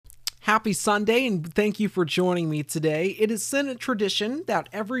Happy Sunday, and thank you for joining me today. It is Senate tradition that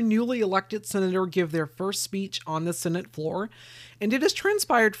every newly elected senator give their first speech on the Senate floor, and it has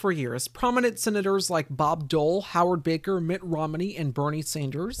transpired for years. Prominent senators like Bob Dole, Howard Baker, Mitt Romney, and Bernie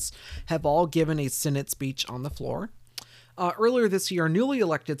Sanders have all given a Senate speech on the floor. Earlier this year, newly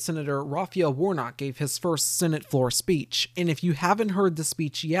elected Senator Raphael Warnock gave his first Senate floor speech, and if you haven't heard the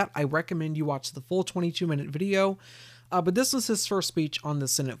speech yet, I recommend you watch the full 22-minute video. But this was his first speech on the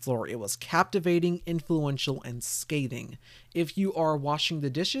Senate floor. It was captivating, influential, and scathing. If you are washing the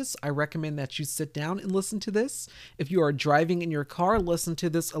dishes, I recommend that you sit down and listen to this. If you are driving in your car, listen to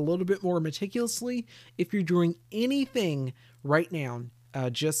this a little bit more meticulously. If you're doing anything right now,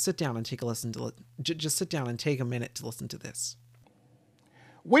 just sit down and take a listen to it. Just sit down and take a minute to listen to this.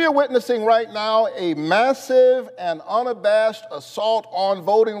 We are witnessing right now a massive and unabashed assault on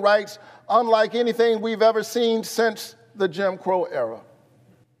voting rights, unlike anything we've ever seen since the Jim Crow era.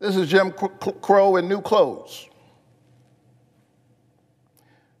 This is Jim Crow in new clothes.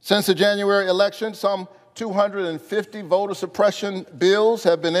 Since the January election, some 250 voter suppression bills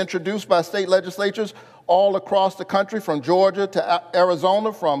have been introduced by state legislatures all across the country, from Georgia to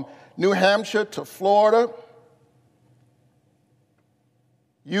Arizona, from New Hampshire to Florida,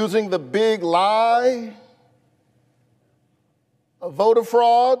 using the big lie of voter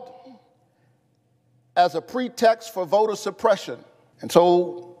fraud as a pretext for voter suppression. And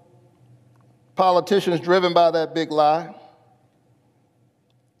so politicians driven by that big lie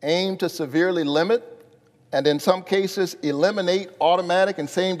aim to severely limit and in some cases eliminate automatic and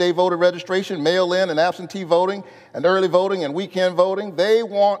same-day voter registration, mail-in and absentee voting, and early voting and weekend voting. They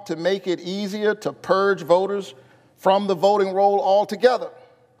want to make it easier to purge voters from the voting roll altogether.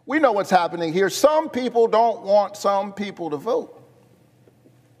 We know what's happening here. Some people don't want some people to vote.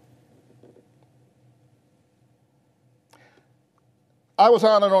 I was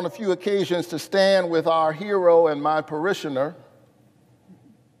honored on a few occasions to stand with our hero and my parishioner,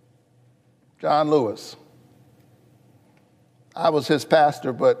 John Lewis. I was his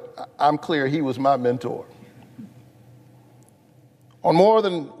pastor, but I'm clear he was my mentor. On more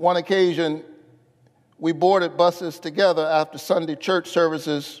than one occasion, we boarded buses together after Sunday church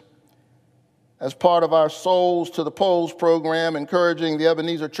services as part of our Souls to the Polls program, encouraging the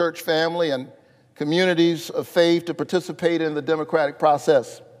Ebenezer Church family and communities of faith to participate in the democratic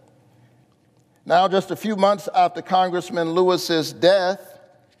process. Now, just a few months after Congressman Lewis's death,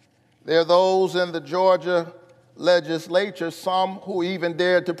 there are those in the Georgia legislature, some who even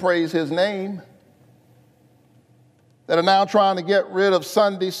dared to praise his name, that are now trying to get rid of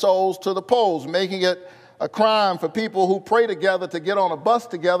Sunday Souls to the Polls, making it a crime for people who pray together to get on a bus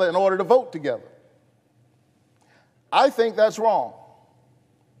together in order to vote together. I think that's wrong.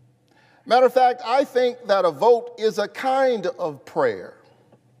 Matter of fact, I think that a vote is a kind of prayer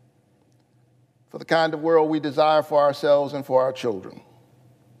for the kind of world we desire for ourselves and for our children.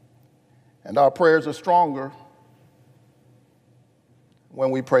 And our prayers are stronger when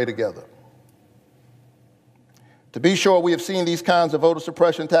we pray together. To be sure, we have seen these kinds of voter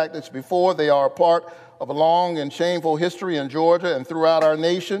suppression tactics before. They are a part of a long and shameful history in Georgia and throughout our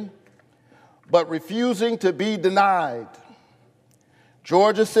nation. But refusing to be denied,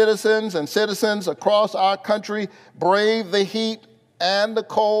 Georgia citizens and citizens across our country brave the heat and the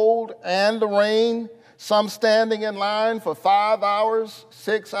cold and the rain, some standing in line for 5 hours,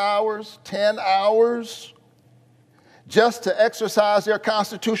 6 hours, 10 hours, just to exercise their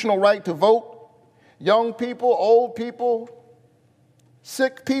constitutional right to vote. Young people, old people,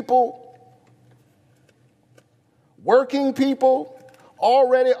 sick people, working people,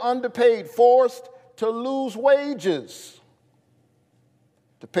 already underpaid, forced to lose wages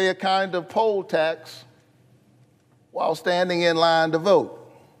to pay a kind of poll tax while standing in line to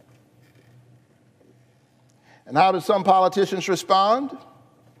vote. And how do some politicians respond?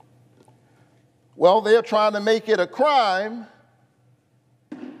 Well, they're trying to make it a crime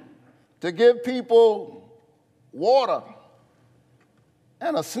to give people water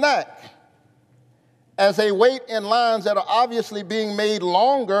and a snack as they wait in lines that are obviously being made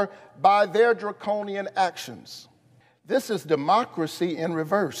longer by their draconian actions. This is democracy in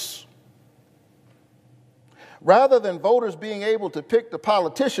reverse. Rather than voters being able to pick the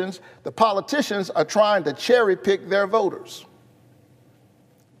politicians are trying to cherry pick their voters.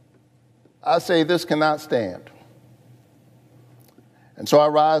 I say this cannot stand. And so I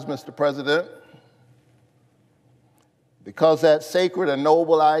rise, Mr. President, because that sacred and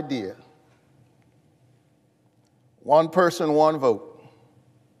noble idea, one person, one vote,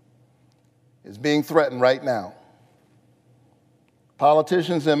 is being threatened right now.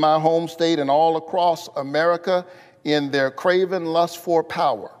 Politicians in my home state and all across America, in their craven lust for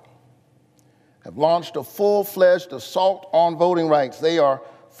power, have launched a full-fledged assault on voting rights. They are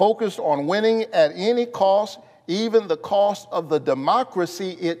focused on winning at any cost, even the cost of the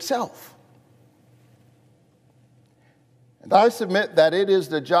democracy itself. And I submit that it is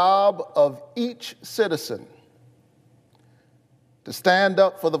the job of each citizen to stand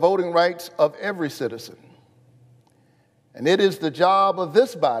up for the voting rights of every citizen. And it is the job of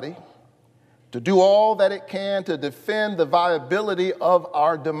this body to do all that it can to defend the viability of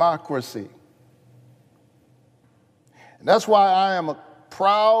our democracy. And that's why I am a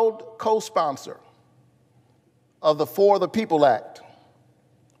proud co-sponsor of the For the People Act,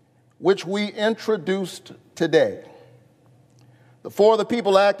 which we introduced today. The For the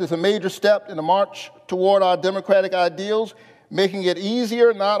People Act is a major step in the march toward our democratic ideals, making it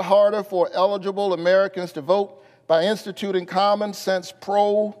easier, not harder, for eligible Americans to vote by instituting common sense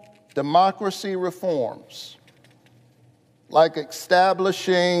pro-democracy reforms, like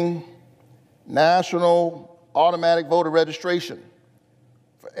establishing national automatic voter registration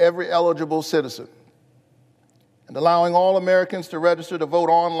for every eligible citizen, and allowing all Americans to register to vote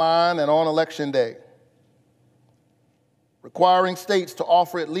online and on Election Day, requiring states to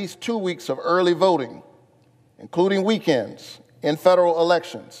offer at least 2 weeks of early voting, including weekends, in federal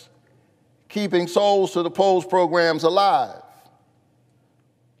elections, keeping Souls to the Polls programs alive,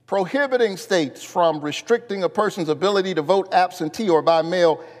 prohibiting states from restricting a person's ability to vote absentee or by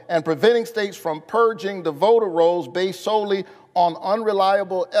mail, and preventing states from purging the voter rolls based solely on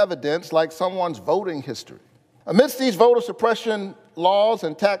unreliable evidence like someone's voting history. Amidst these voter suppression laws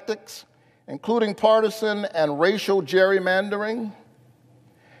and tactics, including partisan and racial gerrymandering,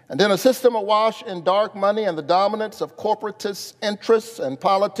 and then a system awash in dark money and the dominance of corporatist interests and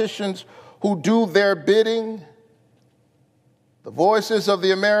politicians who do their bidding, the voices of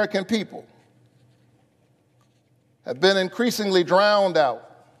the American people have been increasingly drowned out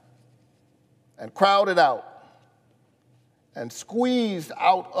and crowded out and squeezed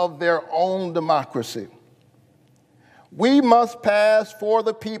out of their own democracy. We must pass For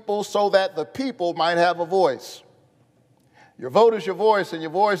the People so that the people might have a voice. Your vote is your voice, and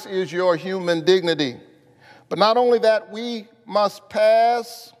your voice is your human dignity. But not only that, we must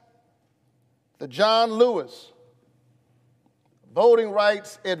pass the John Lewis Voting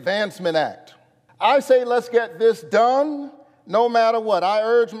Rights Advancement Act. I say let's get this done no matter what. I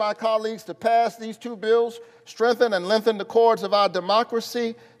urge my colleagues to pass these two bills, strengthen and lengthen the cords of our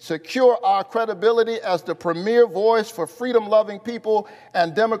democracy, secure our credibility as the premier voice for freedom-loving people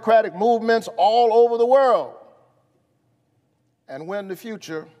and democratic movements all over the world, and win the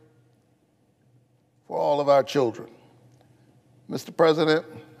future for all of our children. Mr. President,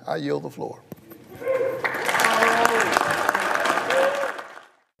 I yield the floor.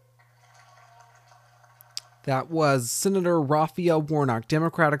 That was Senator Raphael Warnock,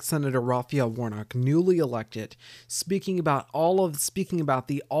 Democratic Senator Raphael Warnock, newly elected, speaking about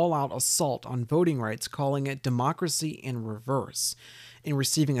the all-out assault on voting rights, calling it democracy in reverse, and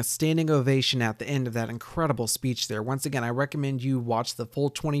receiving a standing ovation at the end of that incredible speech there. Once again, I recommend you watch the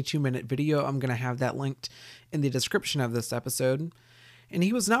full 22-minute video. I'm going to have that linked in the description of this episode. And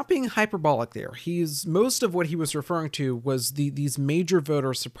he was not being hyperbolic there. Most of what he was referring to was these major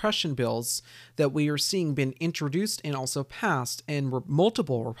voter suppression bills that we are seeing been introduced and also passed in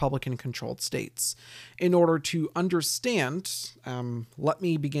multiple Republican-controlled states. In order to understand, let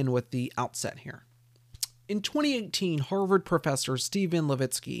me begin with the outset here. In 2018, Harvard professor Steven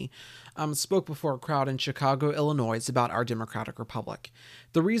Levitsky spoke before a crowd in Chicago, Illinois about our democratic republic.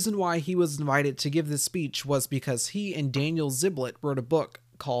 The reason why he was invited to give this speech was because he and Daniel Ziblatt wrote a book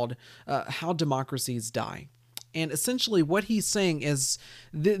called How Democracies Die. And essentially what he's saying is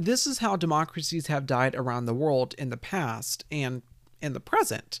this is how democracies have died around the world in the past and in the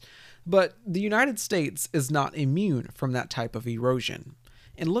present. But the United States is not immune from that type of erosion.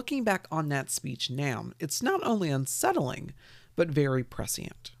 And looking back on that speech now, it's not only unsettling, but very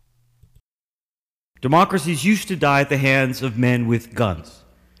prescient. Democracies used to die at the hands of men with guns.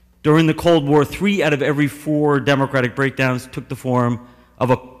 During the Cold War, 3 out of every 4 democratic breakdowns took the form of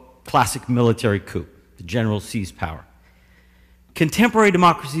a classic military coup. The general seized power. Contemporary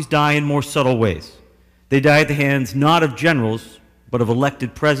democracies die in more subtle ways. They die at the hands not of generals, but of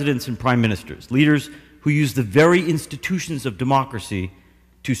elected presidents and prime ministers, leaders who use the very institutions of democracy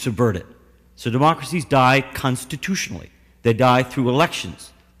to subvert it. So democracies die constitutionally. They die through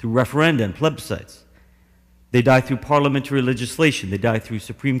elections, through referenda and plebiscites. They die through parliamentary legislation. They die through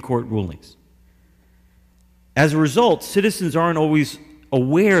Supreme Court rulings. As a result, citizens aren't always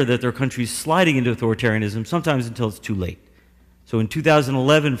aware that their country is sliding into authoritarianism, sometimes until it's too late. So in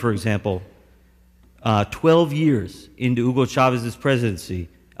 2011, for example, 12 years into Hugo Chávez's presidency,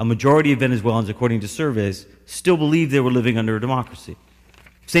 A majority of Venezuelans, according to surveys, still believe they were living under a democracy.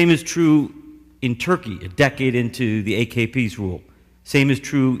 Same is true in Turkey, a decade into the AKP's rule. Same is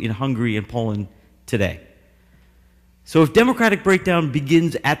true in Hungary and Poland today. So if democratic breakdown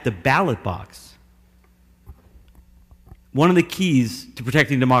begins at the ballot box, one of the keys to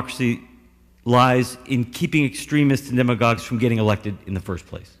protecting democracy lies in keeping extremists and demagogues from getting elected in the first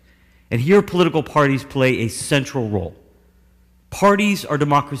place. And here political parties play a central role. Parties are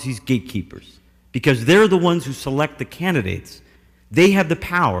democracy's gatekeepers because they're the ones who select the candidates. They have the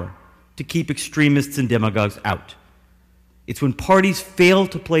power to keep extremists and demagogues out. It's when parties fail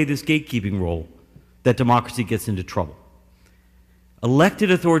to play this gatekeeping role that democracy gets into trouble. Elected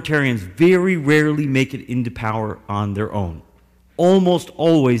authoritarians very rarely make it into power on their own. Almost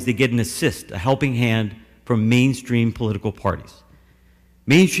always they get an assist, a helping hand from mainstream political parties.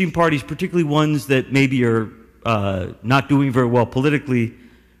 Mainstream parties, particularly ones that maybe are not doing very well politically,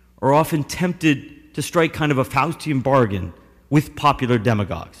 are often tempted to strike kind of a Faustian bargain with popular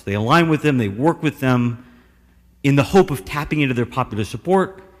demagogues. They align with them, they work with them in the hope of tapping into their popular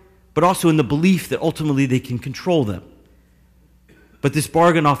support, but also in the belief that ultimately they can control them. But this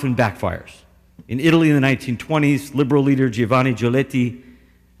bargain often backfires. In Italy in the 1920s, liberal leader Giovanni Giolitti,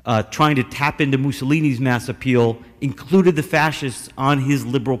 trying to tap into Mussolini's mass appeal, included the fascists on his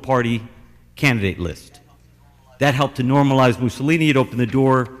Liberal Party candidate list. That helped to normalize Mussolini. It opened the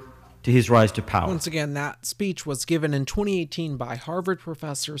door to his rise to power. Once again, that speech was given in 2018 by Harvard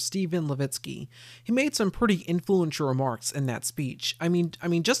professor Steven Levitsky. He made some pretty influential remarks in that speech. I mean,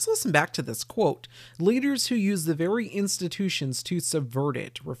 just listen back to this quote. Leaders who use the very institutions to subvert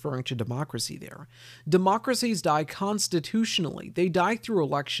it, referring to democracy there. Democracies die constitutionally. They die through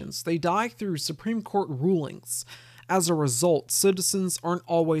elections. They die through Supreme Court rulings. As a result, citizens aren't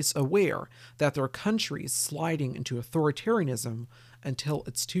always aware that their country is sliding into authoritarianism until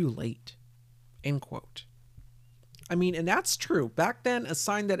it's too late. End quote. I mean, and that's true. Back then, a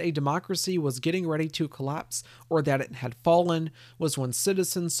sign that a democracy was getting ready to collapse or that it had fallen was when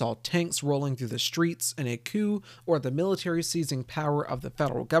citizens saw tanks rolling through the streets in a coup or the military seizing power of the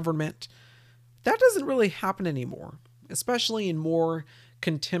federal government. That doesn't really happen anymore, especially in more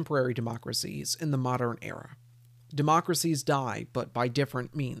contemporary democracies in the modern era. Democracies die, but by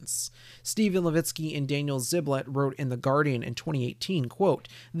different means. Steven Levitsky and Daniel Ziblatt wrote in The Guardian in 2018, quote,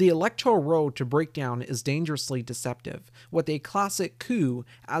 "The electoral road to breakdown is dangerously deceptive. With a classic coup,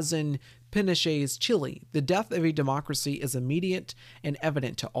 as in Pinochet's Chile, the death of a democracy is immediate and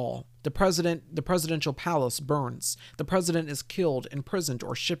evident to all. The presidential palace burns. The president is killed, imprisoned,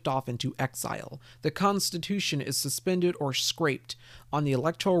 or shipped off into exile. The Constitution is suspended or scraped. On the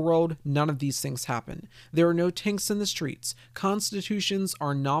electoral road, none of these things happen. There are no tanks in the streets. Constitutions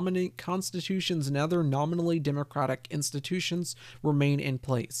and other nominally democratic institutions remain in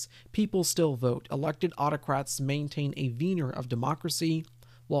place. People still vote. Elected autocrats maintain a veneer of democracy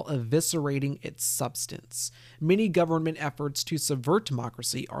while eviscerating its substance. Many government efforts to subvert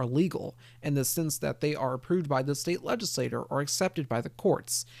democracy are legal in the sense that they are approved by the state legislature or accepted by the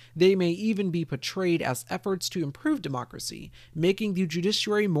courts. They may even be portrayed as efforts to improve democracy, making the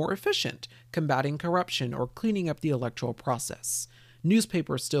judiciary more efficient, combating corruption, or cleaning up the electoral process.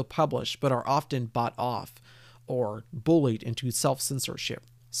 Newspapers still publish but are often bought off or bullied into self-censorship.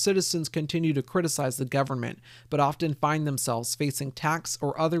 Citizens continue to criticize the government, but often find themselves facing tax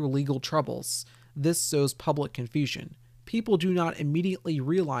or other legal troubles. This sows public confusion. People do not immediately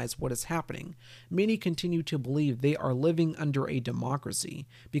realize what is happening. Many continue to believe they are living under a democracy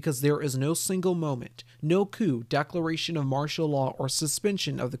because there is no single moment, no coup, declaration of martial law, or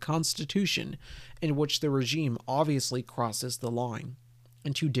suspension of the Constitution in which the regime obviously crosses the line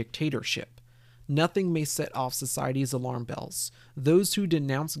into dictatorship. Nothing may set off society's alarm bells. Those who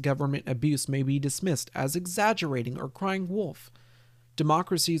denounce government abuse may be dismissed as exaggerating or crying wolf.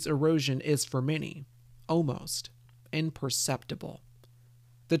 Democracy's erosion is, for many, almost imperceptible.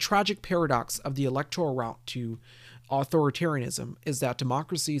 The tragic paradox of the electoral route to authoritarianism is that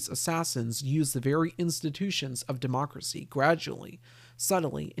democracy's assassins use the very institutions of democracy gradually,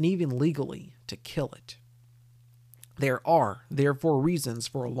 subtly, and even legally to kill it. There are, therefore, reasons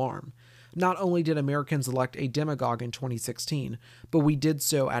for alarm. Not only did Americans elect a demagogue in 2016, but we did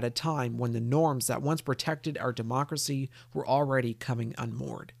so at a time when the norms that once protected our democracy were already coming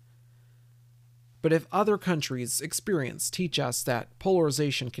unmoored. But if other countries' experience teach us that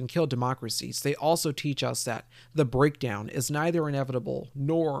polarization can kill democracies, they also teach us that the breakdown is neither inevitable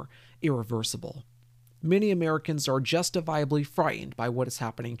nor irreversible. Many Americans are justifiably frightened by what is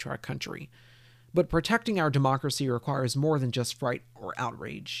happening to our country. But protecting our democracy requires more than just fright or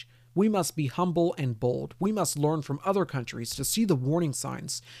outrage. We must be humble and bold. We must learn from other countries to see the warning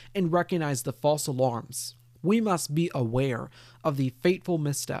signs and recognize the false alarms. We must be aware of the fateful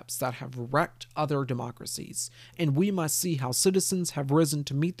missteps that have wrecked other democracies, and we must see how citizens have risen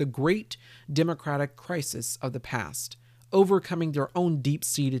to meet the great democratic crisis of the past, overcoming their own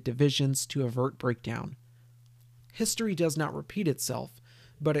deep-seated divisions to avert breakdown. History does not repeat itself,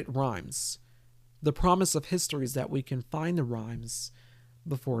 but it rhymes. The promise of history is that we can find the rhymes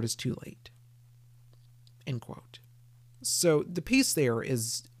before it is too late. End quote. So the piece there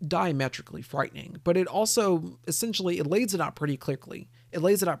is diametrically frightening, but it also essentially it lays it out pretty clearly. It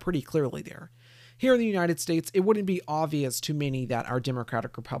lays it out pretty clearly there. Here in the United States, it wouldn't be obvious to many that our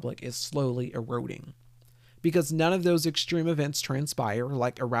democratic republic is slowly eroding, because none of those extreme events transpire,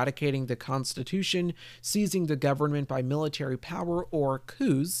 like eradicating the Constitution, seizing the government by military power, or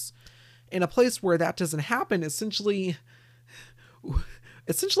coups. In a place where that doesn't happen, essentially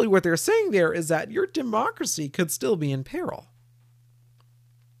what they're saying there is that your democracy could still be in peril.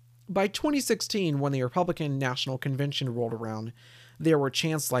 By 2016, when the Republican National Convention rolled around, there were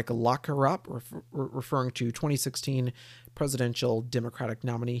chants like "lock her up," referring to 2016 presidential Democratic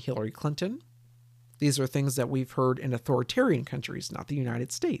nominee Hillary Clinton. These are things that we've heard in authoritarian countries, not the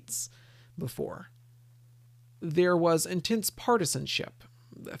United States, before. There was intense partisanship,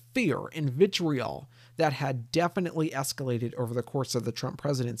 fear, and vitriol that had definitely escalated over the course of the Trump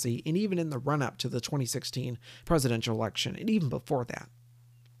presidency and even in the run-up to the 2016 presidential election, and even before that.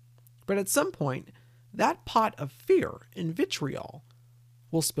 But at some point, that pot of fear and vitriol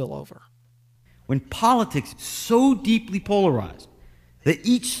will spill over. When politics is so deeply polarized that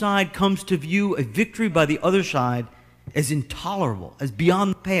each side comes to view a victory by the other side as intolerable, as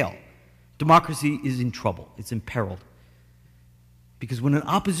beyond the pale, democracy is in trouble. It's imperiled. Because when an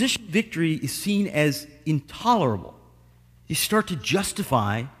opposition victory is seen as intolerable, you start to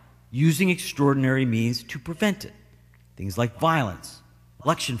justify using extraordinary means to prevent it. Things like violence,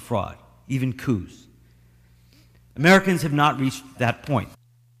 election fraud, even coups. Americans have not reached that point.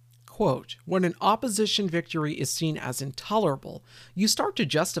 Quote, when an opposition victory is seen as intolerable, you start to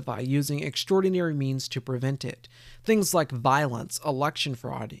justify using extraordinary means to prevent it. Things like violence, election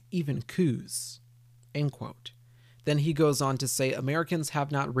fraud, even coups. End quote. Then he goes on to say Americans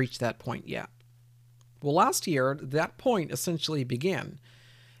have not reached that point yet. Well, last year, that point essentially began.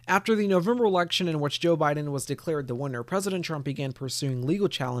 After the November election in which Joe Biden was declared the winner, President Trump began pursuing legal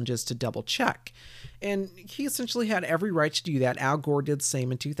challenges to double-check. And he essentially had every right to do that. Al Gore did the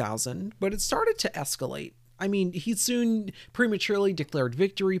same in 2000, but it started to escalate. I mean, he soon prematurely declared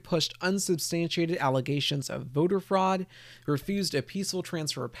victory, pushed unsubstantiated allegations of voter fraud, refused a peaceful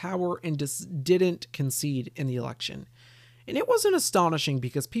transfer of power, and just didn't concede in the election. And it wasn't astonishing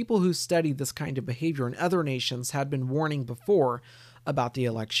because people who studied this kind of behavior in other nations had been warning before about the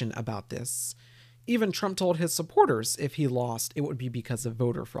election about this. Even Trump told his supporters if he lost, it would be because of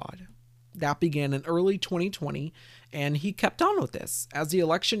voter fraud. That began in early 2020, and he kept on with this. As the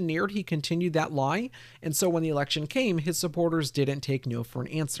election neared, he continued that lie, and so when the election came, his supporters didn't take no for an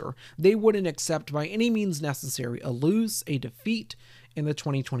answer. They wouldn't accept by any means necessary a defeat in the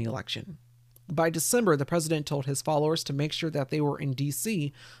 2020 election. By December, the president told his followers to make sure that they were in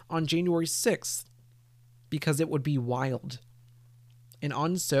D.C. on January 6th, because it would be wild. And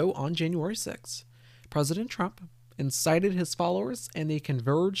on January 6th, President Trump incited his followers, and they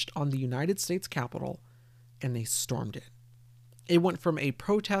converged on the United States Capitol, and they stormed it. It went from a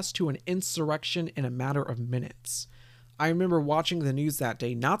protest to an insurrection in a matter of minutes. I remember watching the news that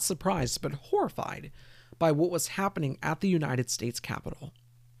day, not surprised, but horrified by what was happening at the United States Capitol.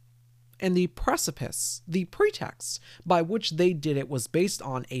 And the pretext by which they did it was based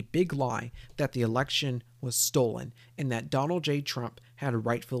on a big lie that the election was stolen and that Donald J. Trump had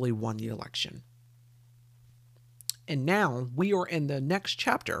rightfully won the election. And now we are in the next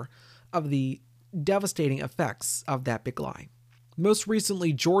chapter of the devastating effects of that big lie. Most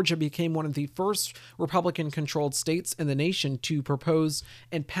recently, Georgia became one of the first Republican-controlled states in the nation to propose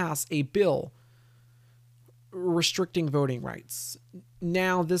and pass a bill restricting voting rights.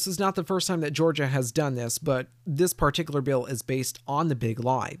 Now, this is not the first time that Georgia has done this, but this particular bill is based on the big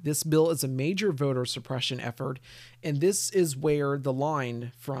lie. This bill is a major voter suppression effort, and this is where the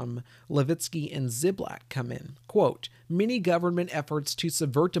line from Levitsky and Ziblatt come in. Quote, many government efforts to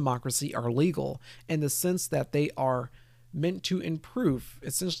subvert democracy are legal in the sense that they are meant to improve,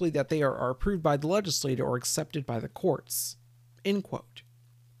 essentially that they are approved by the legislature or accepted by the courts. End quote.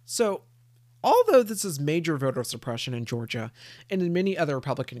 So, although this is major voter suppression in Georgia and in many other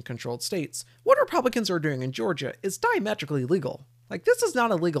Republican-controlled states, what Republicans are doing in Georgia is diametrically legal. Like, this is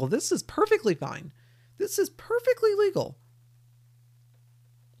not illegal. This is perfectly fine. This is perfectly legal.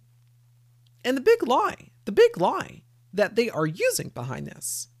 And the big lie that they are using behind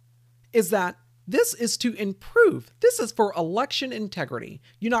this is that this is to improve. This is for election integrity.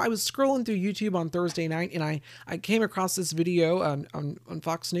 You know, I was scrolling through YouTube on Thursday night and I came across this video on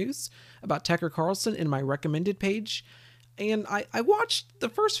Fox News about Tucker Carlson in my recommended page. And I watched the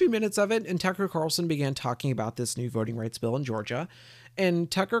first few minutes of it, and Tucker Carlson began talking about this new voting rights bill in Georgia.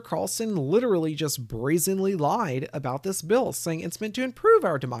 And Tucker Carlson literally just brazenly lied about this bill, saying it's meant to improve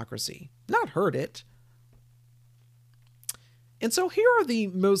our democracy, not hurt it. And so here are the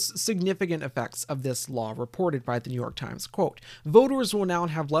most significant effects of this law reported by the New York Times. Quote, voters will now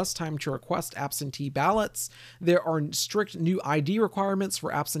have less time to request absentee ballots. There are strict new ID requirements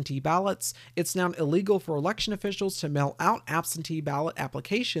for absentee ballots. It's now illegal for election officials to mail out absentee ballot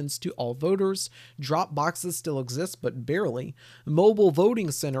applications to all voters. Drop boxes still exist, but barely. Mobile voting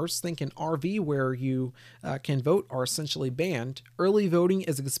centers, think an RV where you can vote, are essentially banned. Early voting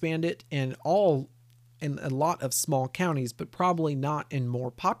is expanded in a lot of small counties, but probably not in more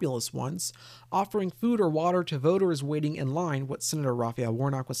populous ones. Offering food or water to voters waiting in line, what Senator Raphael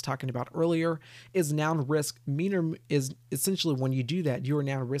Warnock was talking about earlier, is essentially when you do that, you are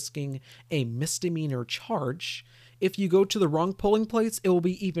now risking a misdemeanor charge. If you go to the wrong polling place, it will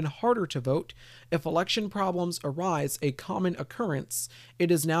be even harder to vote. If election problems arise, a common occurrence, it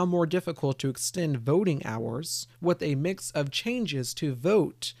is now more difficult to extend voting hours with a mix of changes to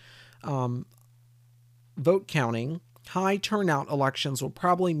vote counting. High turnout elections will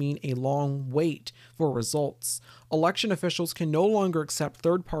probably mean a long wait for results. Election officials can no longer accept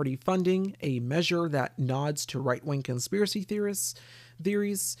third-party funding, a measure that nods to right-wing conspiracy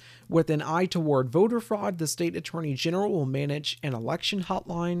theories. With an eye toward voter fraud, the state attorney general will manage an election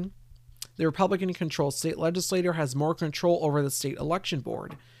hotline. The Republican-controlled state legislature has more control over the state election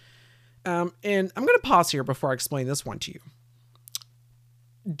board. And I'm going to pause here before I explain this one to you.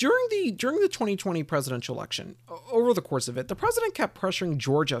 During the 2020 presidential election, over the course of it, the president kept pressuring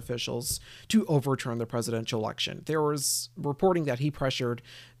Georgia officials to overturn the presidential election. There was reporting that he pressured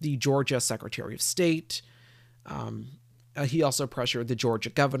the Georgia Secretary of State. He also pressured the Georgia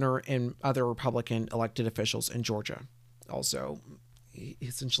governor and other Republican elected officials in Georgia. Also, he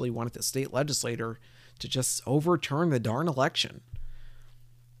essentially wanted the state legislature to just overturn the darn election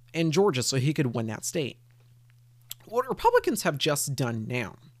in Georgia so he could win that state. What Republicans have just done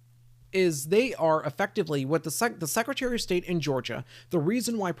now is they are effectively, with the Secretary of State in Georgia, the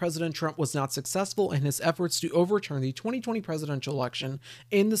reason why President Trump was not successful in his efforts to overturn the 2020 presidential election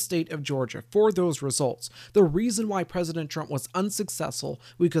in the state of Georgia for those results. The reason why President Trump was unsuccessful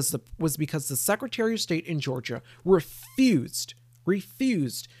was because the Secretary of State in Georgia refused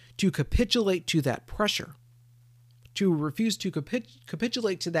to capitulate to that pressure. To refuse to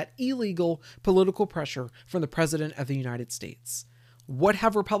capitulate to that illegal political pressure from the President of the United States. What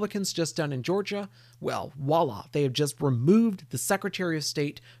have Republicans just done in Georgia? Well, voila, they have just removed the Secretary of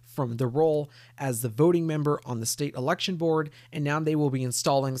State from the role as the voting member on the state election board, and now they will be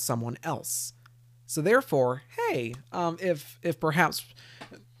installing someone else. So therefore, hey, if perhaps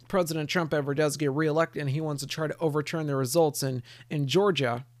President Trump ever does get reelected and he wants to try to overturn the results in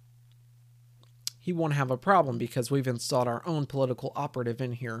Georgia, he won't have a problem because we've installed our own political operative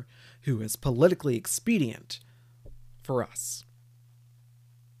in here who is politically expedient for us.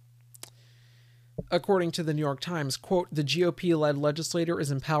 According to the New York Times, quote, the GOP-led legislature is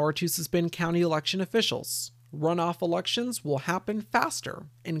empowered to suspend county election officials. Runoff elections will happen faster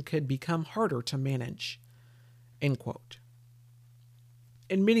and could become harder to manage, end quote.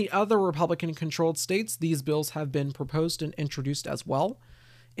 In many other Republican-controlled states, these bills have been proposed and introduced as well.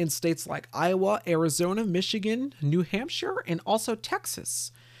 In states like Iowa, Arizona, Michigan, New Hampshire, and also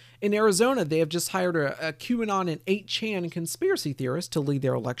Texas. In Arizona, they have just hired a QAnon and 8chan conspiracy theorist to lead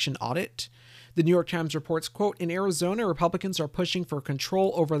their election audit. The New York Times reports, quote, in Arizona, Republicans are pushing for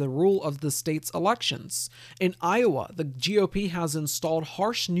control over the rule of the state's elections. In Iowa, the GOP has installed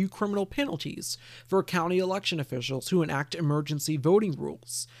harsh new criminal penalties for county election officials who enact emergency voting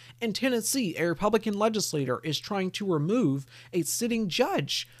rules. In Tennessee, a Republican legislator is trying to remove a sitting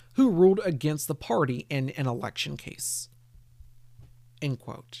judge who ruled against the party in an election case. End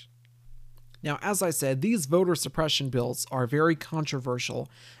quote. Now, as I said, these voter suppression bills are very controversial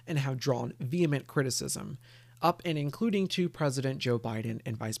and have drawn vehement criticism, up and including to President Joe Biden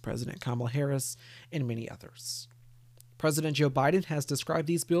and Vice President Kamala Harris and many others. President Joe Biden has described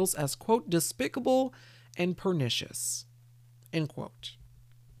these bills as, quote, despicable and pernicious, end quote.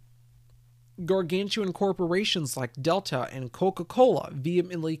 Gargantuan corporations like Delta and Coca-Cola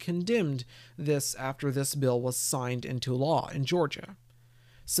vehemently condemned this after this bill was signed into law in Georgia.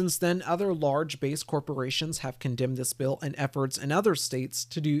 Since then, other large base corporations have condemned this bill and efforts in other states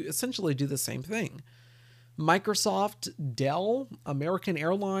to essentially do the same thing. Microsoft, Dell, American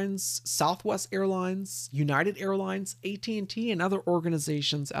Airlines, Southwest Airlines, United Airlines, AT&T, and other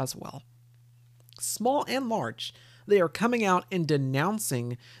organizations as well. Small and large, they are coming out and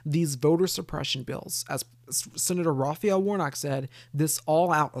denouncing these voter suppression bills. As Senator Raphael Warnock said, this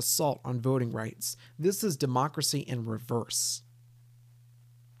all-out assault on voting rights. This is democracy in reverse.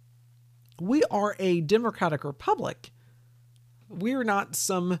 We are a democratic republic. We are not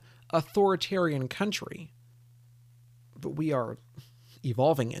some authoritarian country, but we are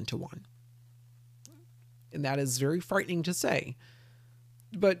evolving into one. And that is very frightening to say.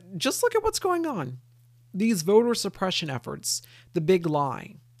 But just look at what's going on. These voter suppression efforts, the big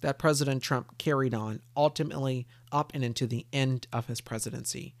lie that President Trump carried on ultimately up and into the end of his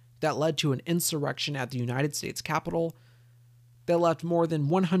presidency, that led to an insurrection at the United States Capitol, that left more than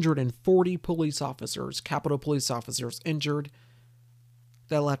 140 police officers, Capitol police officers, injured,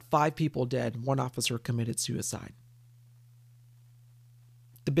 that left 5 people dead, 1 officer committed suicide.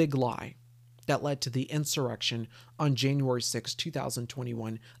 The big lie that led to the insurrection on January 6,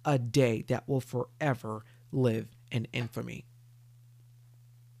 2021, a day that will forever live in infamy.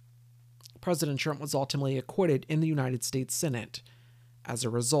 President Trump was ultimately acquitted in the United States Senate as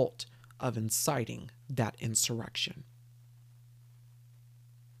a result of inciting that insurrection.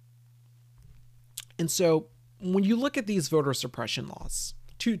 And so when you look at these voter suppression laws,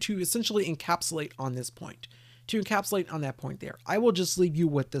 to essentially encapsulate on this point, to encapsulate on that point there, I will just leave you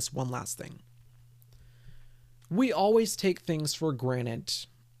with this one last thing. We always take things for granted,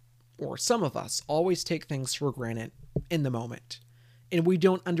 or some of us always take things for granted in the moment, and we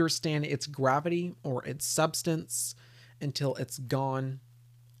don't understand its gravity or its substance until it's gone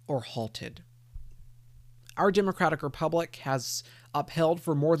or halted. Our democratic republic has upheld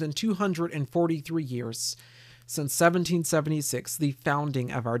for more than 243 years, since 1776, the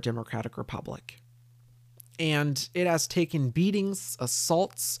founding of our democratic republic. And it has taken beatings,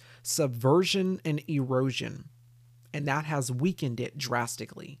 assaults, subversion, and erosion, and that has weakened it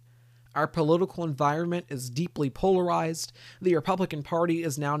drastically. Our political environment is deeply polarized. The Republican Party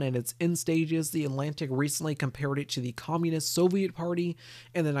is now in its end stages. The Atlantic recently compared it to the Communist Soviet Party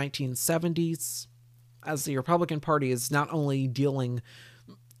in the 1970s, as the Republican Party is not only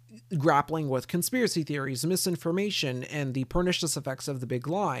grappling with conspiracy theories, misinformation, and the pernicious effects of the big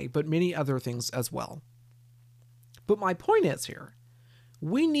lie, but many other things as well. But my point is here,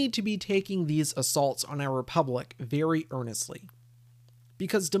 we need to be taking these assaults on our republic very earnestly,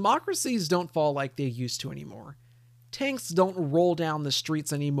 because democracies don't fall like they used to anymore. Tanks don't roll down the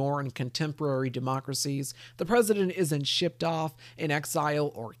streets anymore in contemporary democracies. The president isn't shipped off in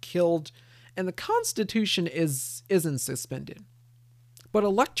exile or killed, and the Constitution isn't suspended. But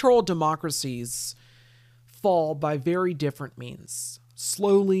electoral democracies fall by very different means,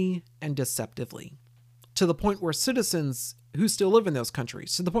 slowly and deceptively, to the point where citizens who still live in those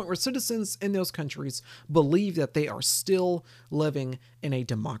countries, believe that they are still living in a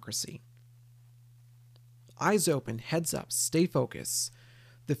democracy. Eyes open, heads up, stay focused.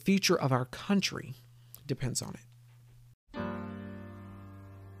 The future of our country depends on it.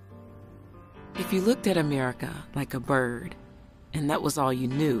 If you looked at America like a bird, and that was all you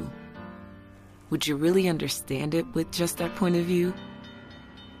knew, would you really understand it with just that point of view?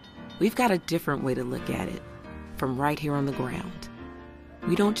 We've got a different way to look at it, from right here on the ground.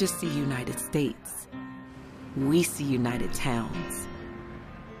 We don't just see United States, we see United Towns.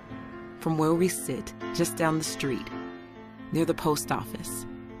 From where we sit, just down the street, near the post office,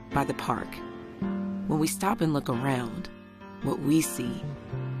 by the park, when we stop and look around, what we see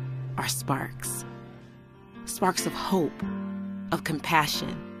are sparks. Sparks of hope, of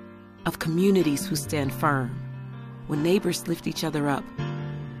compassion, of communities who stand firm, when neighbors lift each other up,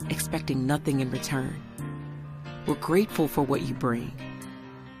 expecting nothing in return. We're grateful for what you bring,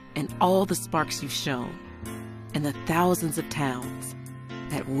 and all the sparks you've shown, and the thousands of towns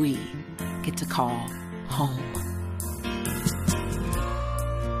that we get to call home.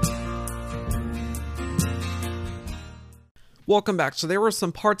 Welcome back. So there were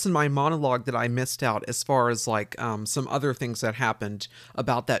some parts in my monologue that I missed out as far as some other things that happened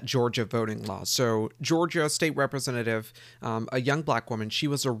about that Georgia voting law. So Georgia state representative, a young black woman, she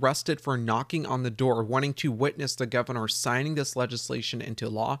was arrested for knocking on the door, wanting to witness the governor signing this legislation into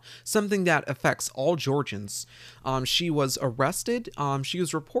law, something that affects all Georgians. She was arrested. She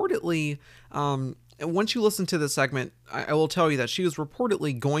was reportedly... once you listen to this segment, I will tell you that she was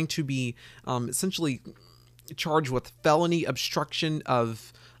reportedly going to be essentially charged with felony obstruction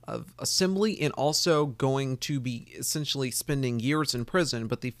of of assembly and also going to be essentially spending years in prison.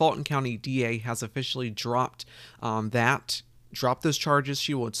 But the Fulton County DA has officially dropped those charges.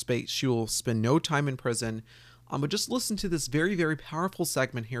 She will spend no time in prison. But just listen to this very, very powerful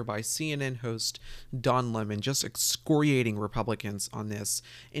segment here by CNN host Don Lemon, just excoriating Republicans on this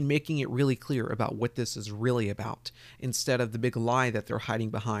and making it really clear about what this is really about, instead of the big lie that they're hiding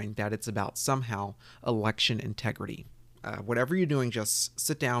behind, that it's about somehow election integrity. Whatever you're doing, just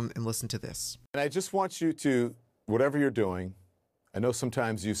sit down and listen to this. And I just want you to, whatever you're doing, I know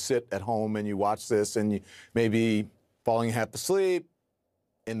sometimes you sit at home and you watch this and you may be falling half asleep,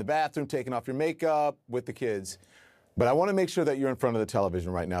 in the bathroom, taking off your makeup with the kids. But I want to make sure that you're in front of the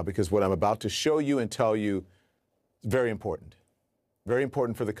television right now, because what I'm about to show you and tell you is very important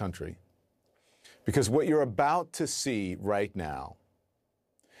for the country. Because what you're about to see right now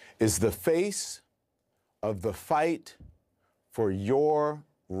is the face of the fight for your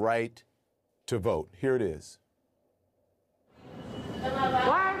right to vote. Here it is.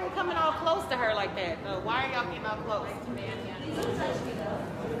 Why are they coming all close to her like that? Why are y'all getting all close?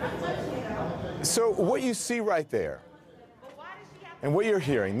 So what you see right there, and what you're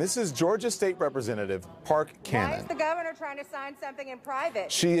hearing, this is Georgia State Representative Park Cannon. Why is the governor trying to sign something in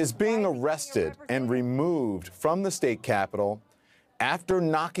private? She is being arrested and removed from the state capitol after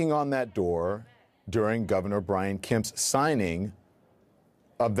knocking on that door during Governor Brian Kemp's signing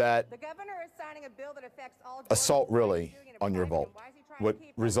of that The governor is signing a bill that affects all assault really on your vote, what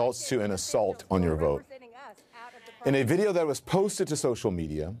results to an assault on your vote. In a video that was posted to social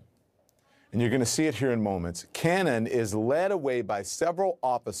media, and you're going to see it here in moments, Cannon is led away by several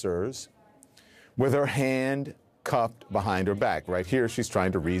officers with her hand cuffed behind her back. Right here, she's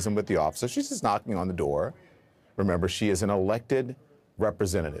trying to reason with the officer. She's just knocking on the door. Remember, she is an elected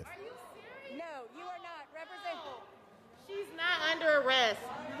representative. No, you are not representing. She's not under arrest.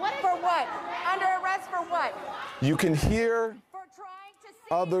 For what? Under arrest for what? You can hear For trying to see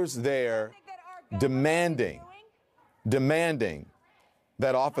others there something that our government is demanding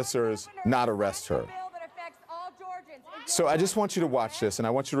that officers not arrest her. doing. A bill that affects all Georgians. So I just want you to watch this, and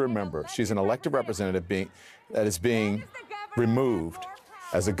I want you to remember, she's an elected representative that is being removed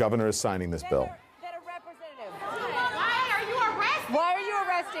as the governor is signing this bill. That a representative. Why are you arresting? Why are you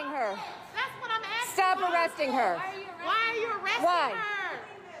arresting her? That's what I'm asking. Stop arresting her. Why are you arresting Why? her?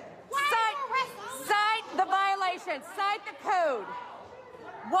 Why Cite, are you arresting her? cite the violation. Cite the code.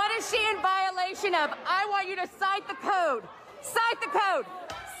 What is she in violation of? I want you to cite the code. Cite the code.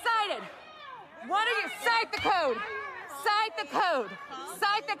 Cite it. What are you? Cite the code. Cite the code.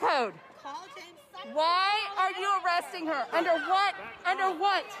 Cite the code. Why are you arresting her? Under what? Under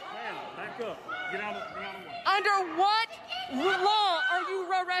what? Back up. Get out of the way. Under what law are you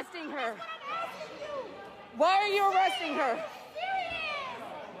arresting her? Why are you arresting her?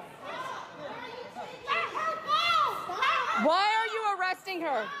 Why are you arresting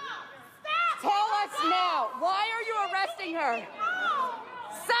her? Tell us now. Why are you arresting her?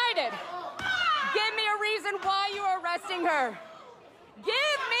 Cite it. Give me a reason why you are arresting her.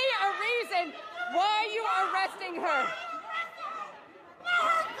 Give me a reason why you are arresting her.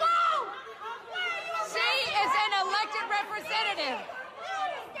 She is an elected representative.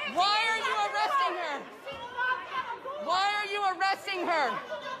 Why are you arresting her? Why are you arresting her?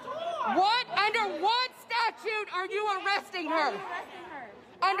 What? Under what statute are you arresting her?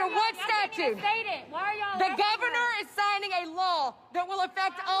 Under what statute? The governor is signing a law that will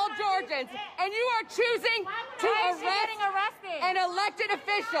affect all Georgians, and you are choosing to arrest an elected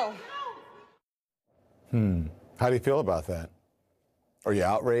official. How do you feel about that? Are you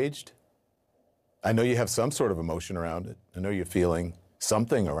outraged? I know you have some sort of emotion around it. I know you're feeling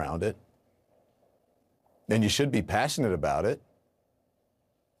something around it. And you should be passionate about it.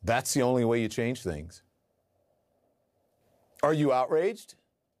 That's the only way you change things. Are you outraged?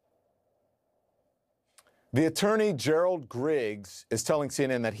 The attorney, Gerald Griggs, is telling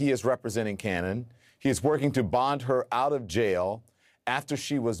CNN that he is representing Cannon. He is working to bond her out of jail after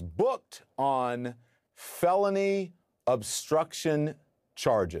she was booked on felony obstruction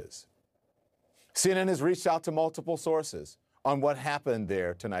charges. CNN has reached out to multiple sources on what happened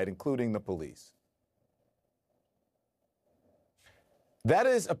there tonight, including the police. That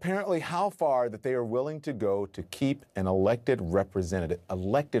is apparently how far that they are willing to go to keep an elected representative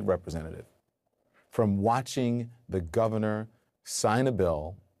from watching the governor sign a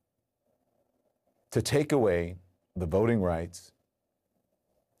bill to take away the voting rights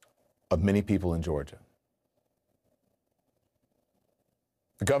of many people in Georgia.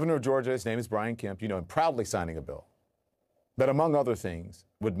 The governor of Georgia, his name is Brian Kemp, you know him, proudly signing a bill that, among other things,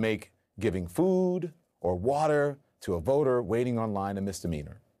 would make giving food or water to a voter waiting online a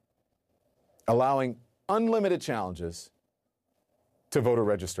misdemeanor. allowing unlimited challenges to voter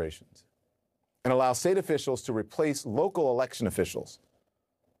registrations, and allow state officials to replace local election officials.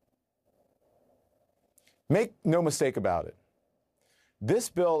 Make no mistake about it. This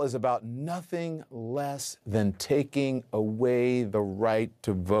bill is about nothing less than taking away the right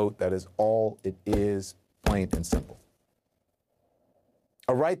to vote. That is all it is, plain and simple.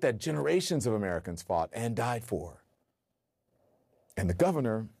 A right that generations of Americans fought and died for. And the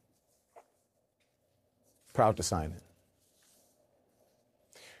governor, proud to sign it.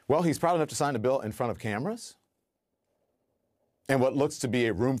 Well, he's proud enough to sign a bill in front of cameras and what looks to be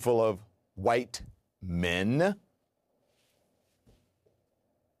a room full of white men.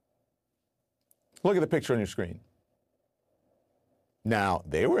 Look at the picture on your screen. Now,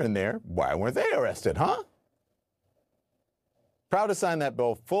 they were in there. Why weren't they arrested, huh? Proud to sign that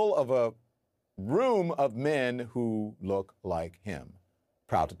bill full of a room of men who look like him.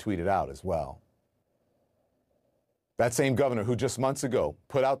 Proud to tweet it out as well. That same governor who just months ago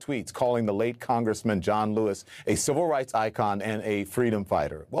put out tweets calling the late Congressman John Lewis a civil rights icon and a freedom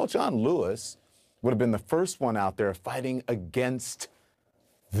fighter. Well, John Lewis would have been the first one out there fighting against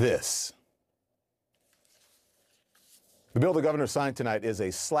this. The bill the governor signed tonight is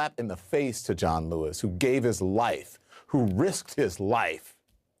a slap in the face to John Lewis, who gave his life, who risked his life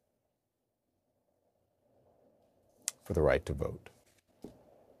for the right to vote,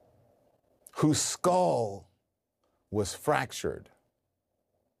 whose skull was fractured,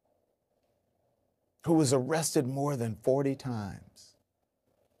 who was arrested more than 40 times,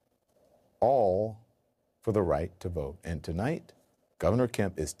 all for the right to vote. And tonight, Governor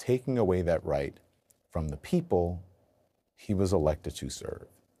Kemp is taking away that right from the people he was elected to serve.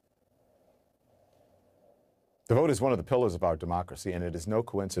 The vote is one of the pillars of our democracy, and it is no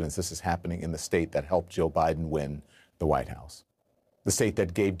coincidence this is happening in the state that helped Joe Biden win the White House, the state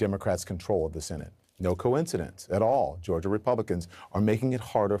that gave Democrats control of the Senate. No coincidence at all. Georgia Republicans are making it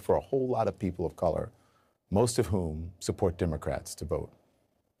harder for a whole lot of people of color, most of whom support Democrats, to vote.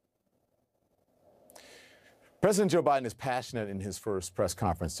 President Joe Biden is passionate in his first press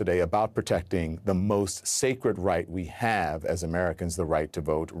conference today about protecting the most sacred right we have as Americans, the right to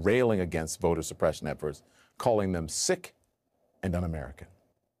vote, railing against voter suppression efforts, calling them sick and un-American.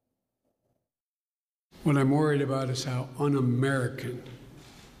 What I'm worried about is how un-American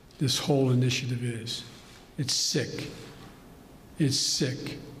this whole initiative is. It's sick. It's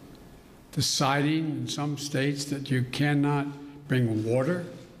sick. Deciding in some states that you cannot bring water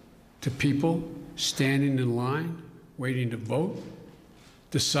to people standing in line, waiting to vote.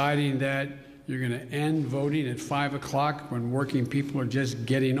 Deciding that you're going to end voting at 5 o'clock when working people are just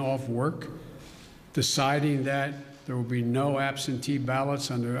getting off work. Deciding that there will be no absentee ballots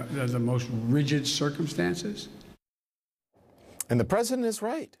under the most rigid circumstances. And the president is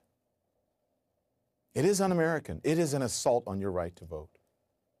right. It is un-American. It is an assault on your right to vote.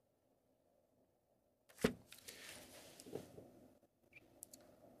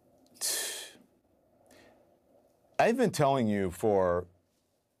 I've been telling you for,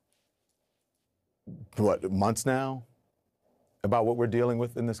 what, months now about what we're dealing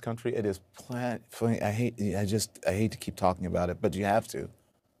with in this country. It is I hate to keep talking about it, but you have to.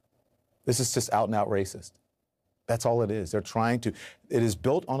 This is just out and out racist. That's all it is. They're trying to, it is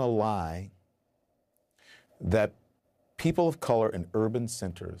built on a lie that people of color in urban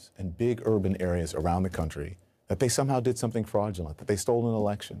centers and big urban areas around the country, that they somehow did something fraudulent, that they stole an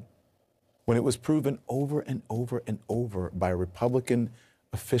election, when it was proven over and over and over by Republican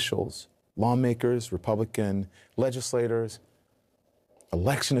officials, lawmakers, Republican legislators,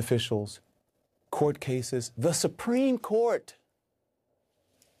 election officials, court cases, the Supreme Court,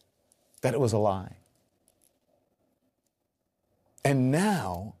 that it was a lie. And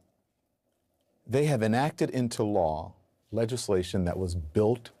now they have enacted into law legislation that was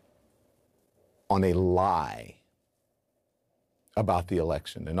built on a lie about the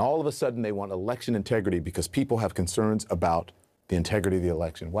election. And all of a sudden they want election integrity because people have concerns about the integrity of the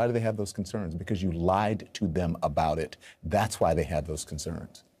election. Why do they have those concerns? Because you lied to them about it. That's why they have those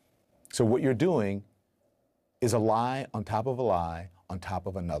concerns. So what you're doing is a lie on top of a lie on top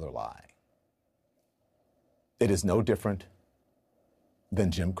of another lie. It is no different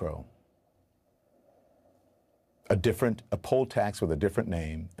than Jim Crow. A poll tax with a different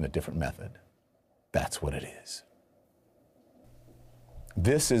name and a different method. That's what it is.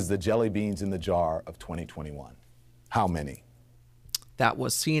 This is the jelly beans in the jar of 2021. How many? That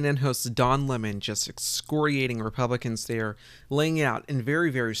was CNN host Don Lemon just excoriating Republicans there, laying it out in very,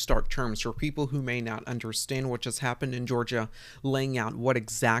 very stark terms for people who may not understand what just happened in Georgia, laying out what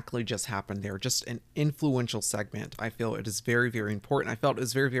exactly just happened there. Just an influential segment. I feel it is very, very important. I felt it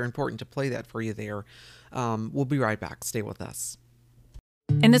was very, very important to play that for you there. We'll be right back. Stay with us.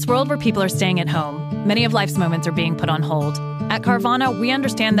 In this world where people are staying at home, many of life's moments are being put on hold. At Carvana, we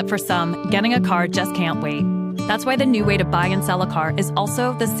understand that for some, getting a car just can't wait. That's why the new way to buy and sell a car is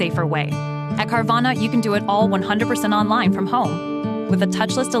also the safer way. At Carvana, you can do it all 100% online from home, with a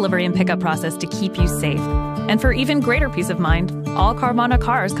touchless delivery and pickup process to keep you safe. And for even greater peace of mind, all Carvana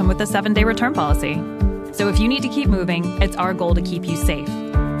cars come with a 7-day return policy. So if you need to keep moving, it's our goal to keep you safe.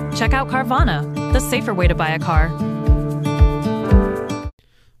 Check out Carvana, the safer way to buy a car.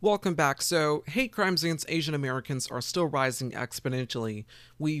 Welcome back. So, hate crimes against Asian Americans are still rising exponentially.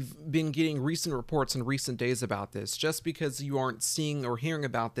 We've been getting recent reports in recent days about this. Just because you aren't seeing or hearing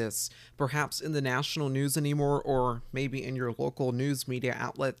about this, perhaps in the national news anymore, or maybe in your local news media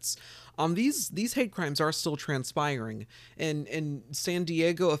outlets, these hate crimes are still transpiring. In San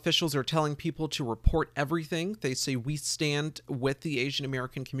Diego, officials are telling people to report everything. They say, we stand with the Asian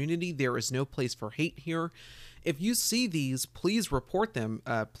American community. There is no place for hate here. If you see these, please report them.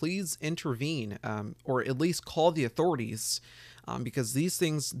 Please intervene, or at least call the authorities, because these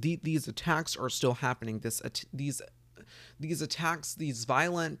things, these attacks are still happening. These attacks, these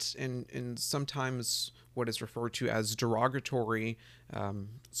violent and sometimes what is referred to as derogatory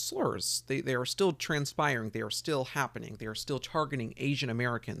slurs, they are still transpiring. They are still happening. They are still targeting Asian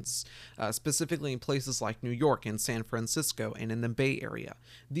Americans, specifically in places like New York and San Francisco and in the Bay Area.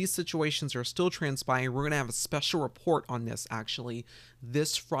 These situations are still transpiring. We're going to have a special report on this actually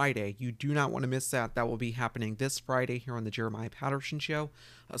this Friday. You do not want to miss that. That will be happening this Friday here on the Jeremiah Patterson Show.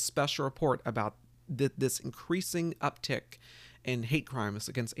 A special report about this increasing uptick in hate crimes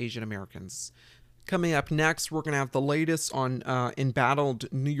against Asian Americans. Coming up next, we're going to have the latest on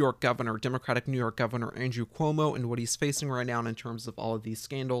embattled New York governor, Democratic New York Governor Andrew Cuomo, and what he's facing right now in terms of all of these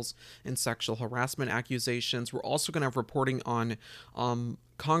scandals and sexual harassment accusations. We're also going to have reporting on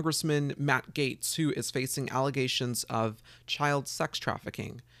Congressman Matt Gaetz, who is facing allegations of child sex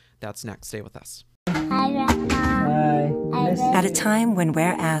trafficking. That's next. Stay with us. At a time when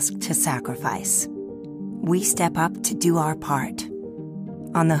we're asked to sacrifice, we step up to do our part.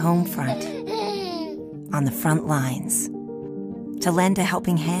 On the home front, on the front lines, to lend a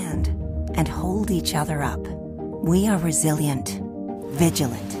helping hand and hold each other up. We are resilient,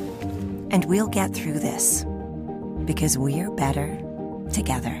 vigilant, and we'll get through this because we're better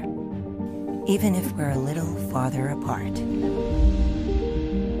together, even if we're a little farther apart.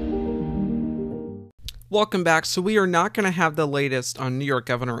 Welcome back. So we are not going to have the latest on New York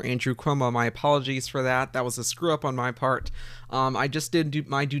Governor Andrew Cuomo. My apologies for that. That was a screw up on my part. I just did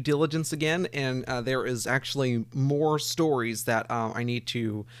my due diligence again, and there is actually more stories that I need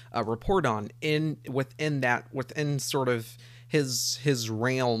to report on within sort of his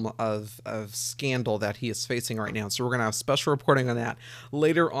realm of scandal that he is facing right now. So we're going to have special reporting on that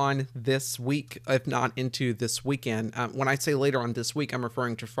later on this week, if not into this weekend. When I say later on this week, I'm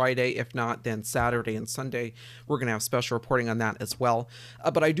referring to Friday. If not, then Saturday and Sunday. We're going to have special reporting on that as well.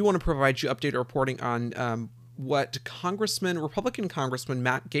 But I do want to provide you updated reporting on what Republican Congressman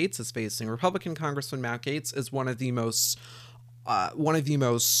Matt Gaetz is facing. Republican Congressman Matt Gaetz is one of the most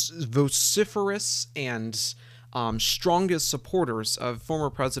vociferous and strongest supporters of former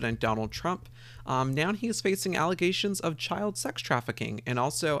President Donald Trump. Now he is facing allegations of child sex trafficking and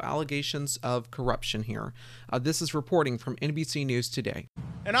also allegations of corruption here. This is reporting from NBC News Today.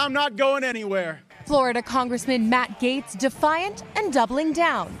 And I'm not going anywhere. Florida Congressman Matt Gaetz defiant and doubling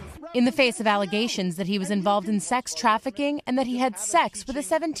down in the face of allegations that he was involved in sex trafficking and that he had sex with a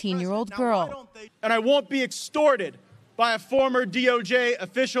 17-year-old girl. And I won't be extorted by former DOJ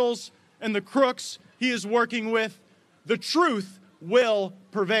officials and the crooks he is working with. The truth will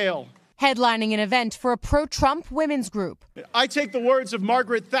prevail. Headlining an event for a pro-Trump women's group. I take the words of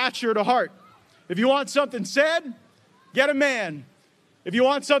Margaret Thatcher to heart. If you want something said, get a man. If you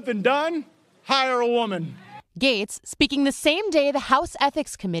want something done, hire a woman. Gaetz speaking the same day the House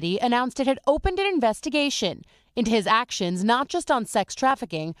Ethics Committee announced it had opened an investigation into his actions, not just on sex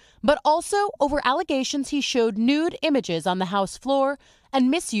trafficking, but also over allegations he showed nude images on the House floor and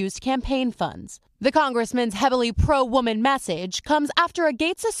misused campaign funds. The congressman's heavily pro-woman message comes after a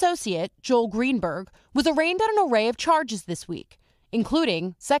Gaetz associate, Joel Greenberg, was arraigned on an array of charges this week,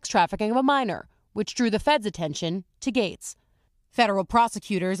 including sex trafficking of a minor, which drew the Fed's attention to Gaetz. Federal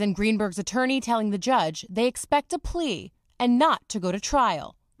prosecutors and Greenberg's attorney telling the judge they expect a plea and not to go to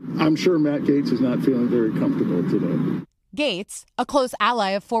trial. I'm sure Matt Gaetz is not feeling very comfortable today. Gates, a close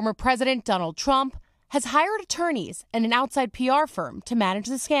ally of former President Donald Trump, has hired attorneys and an outside PR firm to manage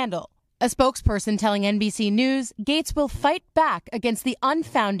the scandal. A spokesperson telling NBC News Gates will fight back against the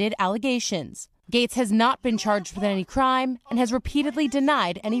unfounded allegations. Gates has not been charged with any crime and has repeatedly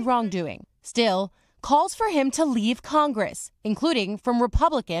denied any wrongdoing. Still, calls for him to leave Congress, including from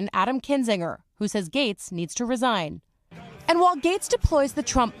Republican Adam Kinzinger, who says Gates needs to resign. And while Gates deploys the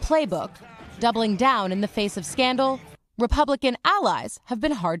Trump playbook, doubling down in the face of scandal, Republican allies have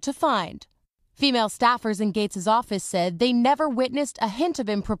been hard to find. Female staffers in Gates' office said they never witnessed a hint of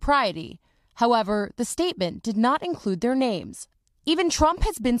impropriety. However, the statement did not include their names. Even Trump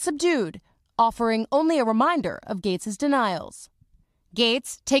has been subdued, offering only a reminder of Gates' denials.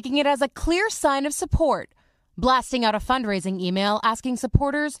 Gates taking it as a clear sign of support, blasting out a fundraising email asking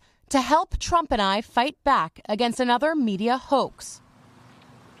supporters to help Trump and I fight back against another media hoax.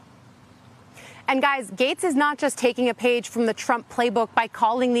 And guys, Gates is not just taking a page from the Trump playbook by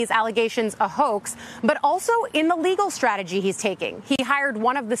calling these allegations a hoax, but also in the legal strategy he's taking. He hired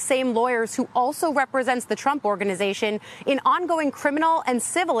one of the same lawyers who also represents the Trump Organization in ongoing criminal and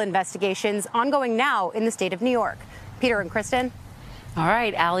civil investigations ongoing now in the state of New York. Peter and Kristen. All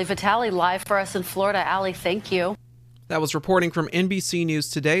right, Ali Vitale live for us in Florida. Ali, thank you. That was reporting from NBC News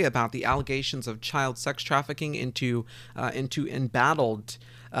today about the allegations of child sex trafficking into embattled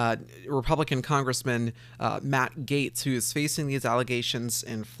Republican Congressman Matt Gaetz, who is facing these allegations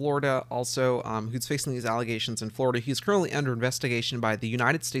in Florida. He's currently under investigation by the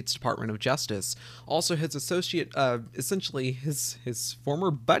United States Department of Justice. Also, his associate, essentially his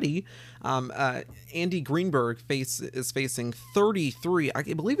former buddy, Andy Greenberg, is facing 33. I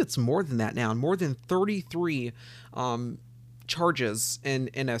believe it's more than that now. More than 33 charges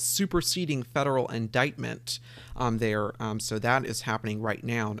in a superseding federal indictment there. So that is happening right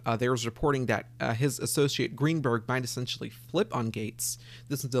now. There's reporting that his associate Greenberg might essentially flip on Gaetz.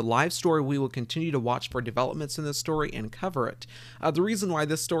 This is a live story. We will continue to watch for developments in this story and cover it. The reason why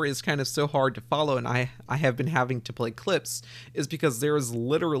this story is kind of so hard to follow, and I have been having to play clips, is because there is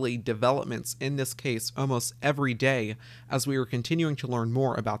literally developments in this case almost every day as we are continuing to learn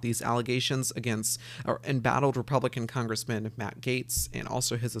more about these allegations against embattled Republican Congressman Matt Gaetz and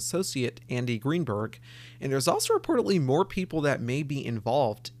also his associate Andy Greenberg. And there's also reportedly more people that may be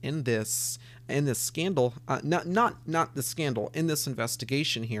involved in this scandal, not the scandal, in this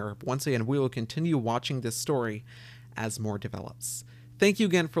investigation here. Once again, we will continue watching this story as more develops. Thank you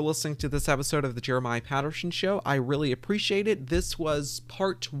again for listening to this episode of the Jeremiah Patterson Show. I really appreciate it. This was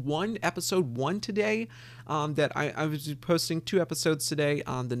part 1, episode 1 today. That I was posting 2 episodes today.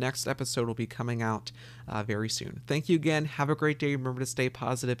 The next episode will be coming out very soon. Thank you again. Have a great day. Remember to stay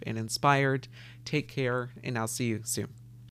positive and inspired. Take care, and I'll see you soon.